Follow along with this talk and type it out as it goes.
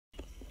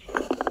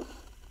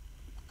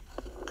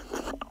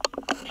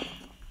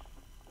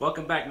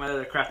Welcome back, my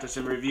other crafters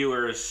and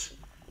reviewers,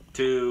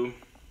 to...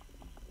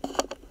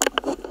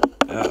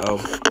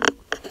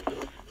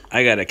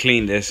 I gotta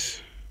clean this.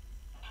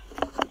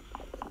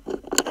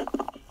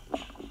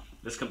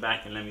 Let's come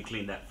back and let me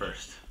clean that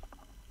first.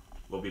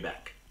 We'll be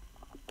back.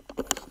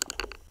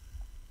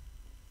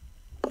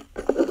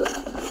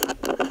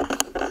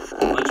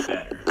 Much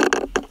better.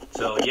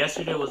 So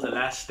yesterday was the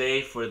last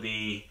day for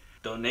the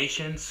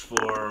donations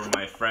for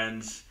my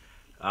friend's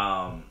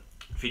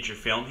feature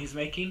film he's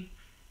making.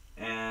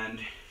 And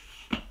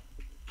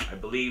I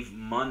believe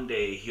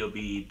Monday he'll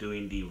be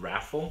doing the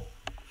raffle.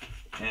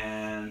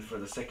 And for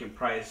the second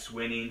prize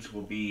winnings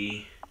will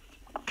be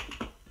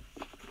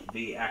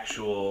the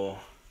actual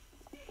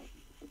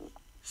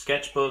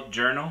sketchbook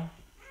journal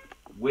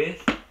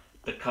with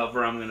the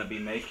cover I'm going to be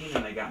making.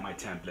 And I got my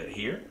template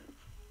here.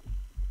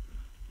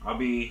 I'll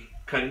be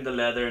cutting the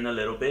leather in a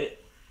little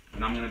bit.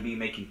 And I'm going to be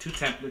making 2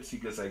 templates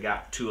because I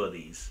got 2 of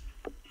these.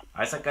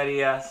 Hi,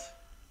 Zacarias.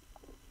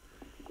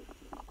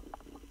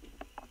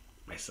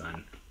 My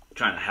son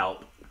trying to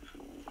help.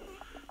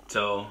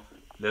 So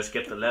let's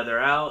get the leather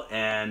out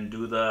and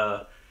do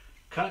the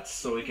cuts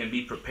so we can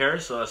be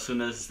prepared. So as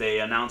soon as they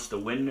announce the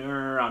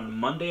winner on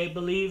Monday, I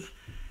believe,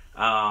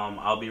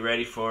 I'll be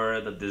ready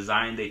for the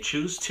design they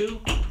choose to,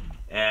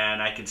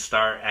 and I can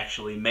start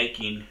actually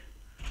making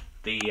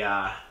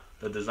the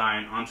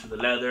design onto the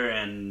leather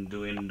and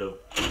doing the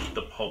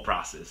whole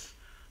process.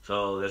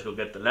 So let's go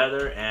get the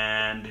leather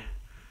and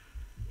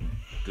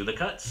do the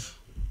cuts.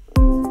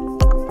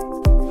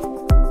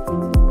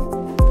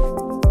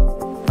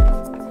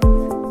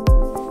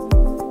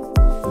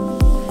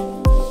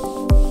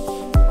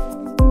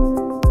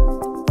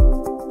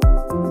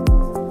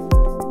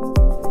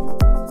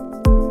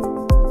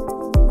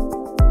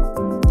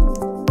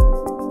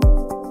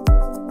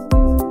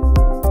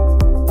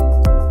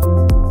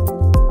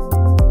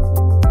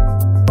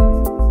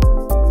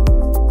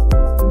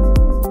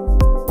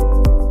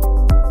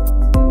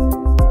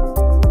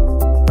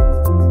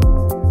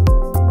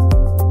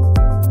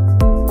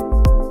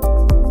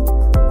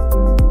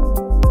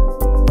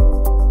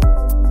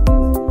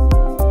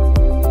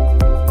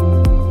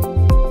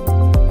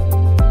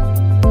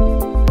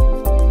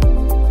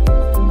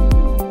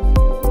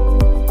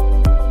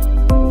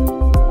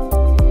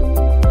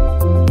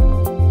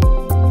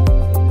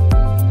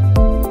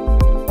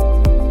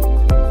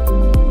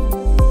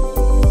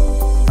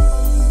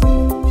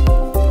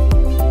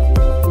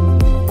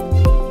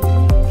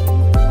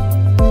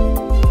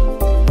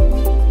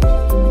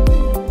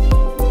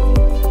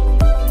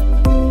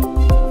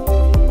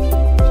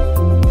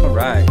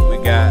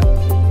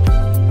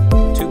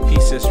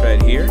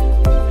 Right here,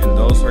 and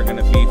those are going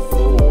to be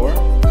for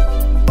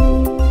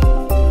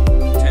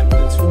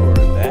templates for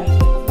that.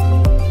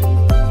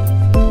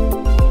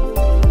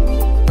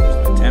 There's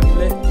my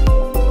template,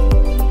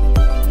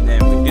 and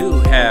then we do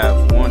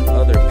have one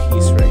other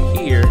piece right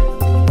here,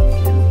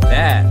 and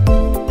that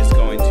is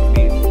going to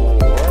be for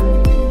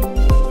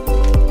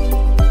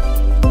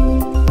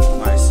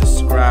my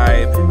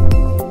subscribe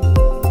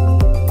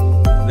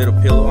little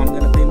pillow I'm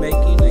going to be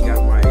making. I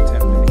got my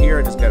template here.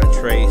 I just got to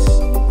trace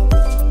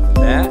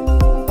that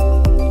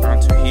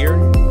onto here,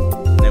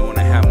 and then when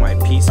I have my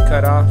piece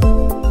cut off,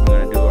 I'm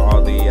going to do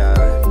all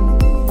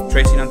the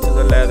tracing onto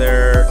the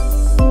leather,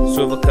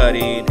 swivel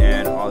cutting,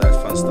 and all that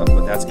fun stuff,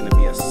 but that's going to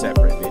be a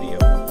separate video.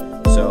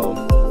 So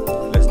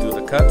let's do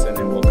the cuts and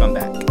then we'll come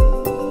back.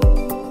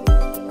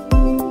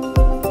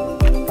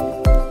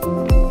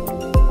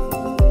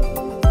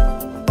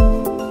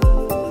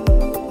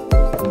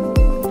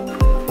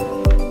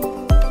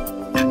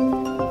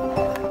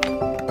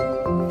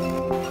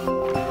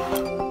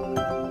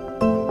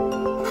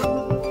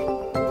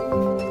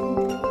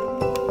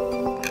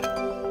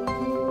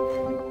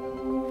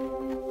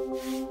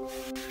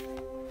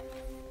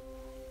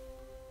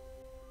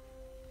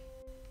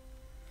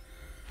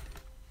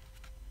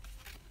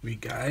 We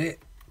got it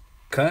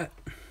cut.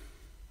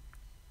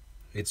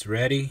 It's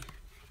ready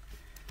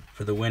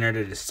for the winner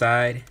to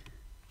decide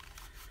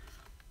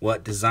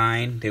what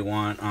design they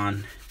want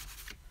on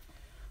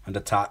the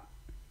top.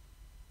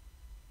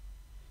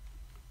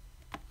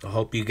 I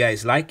hope you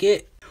guys like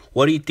it.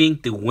 What do you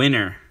think the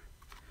winner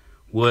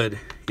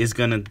is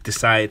gonna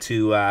decide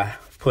to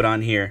put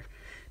on here?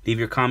 Leave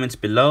your comments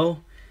below,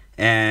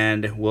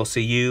 and we'll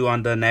see you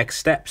on the next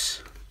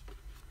steps.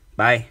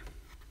 Bye.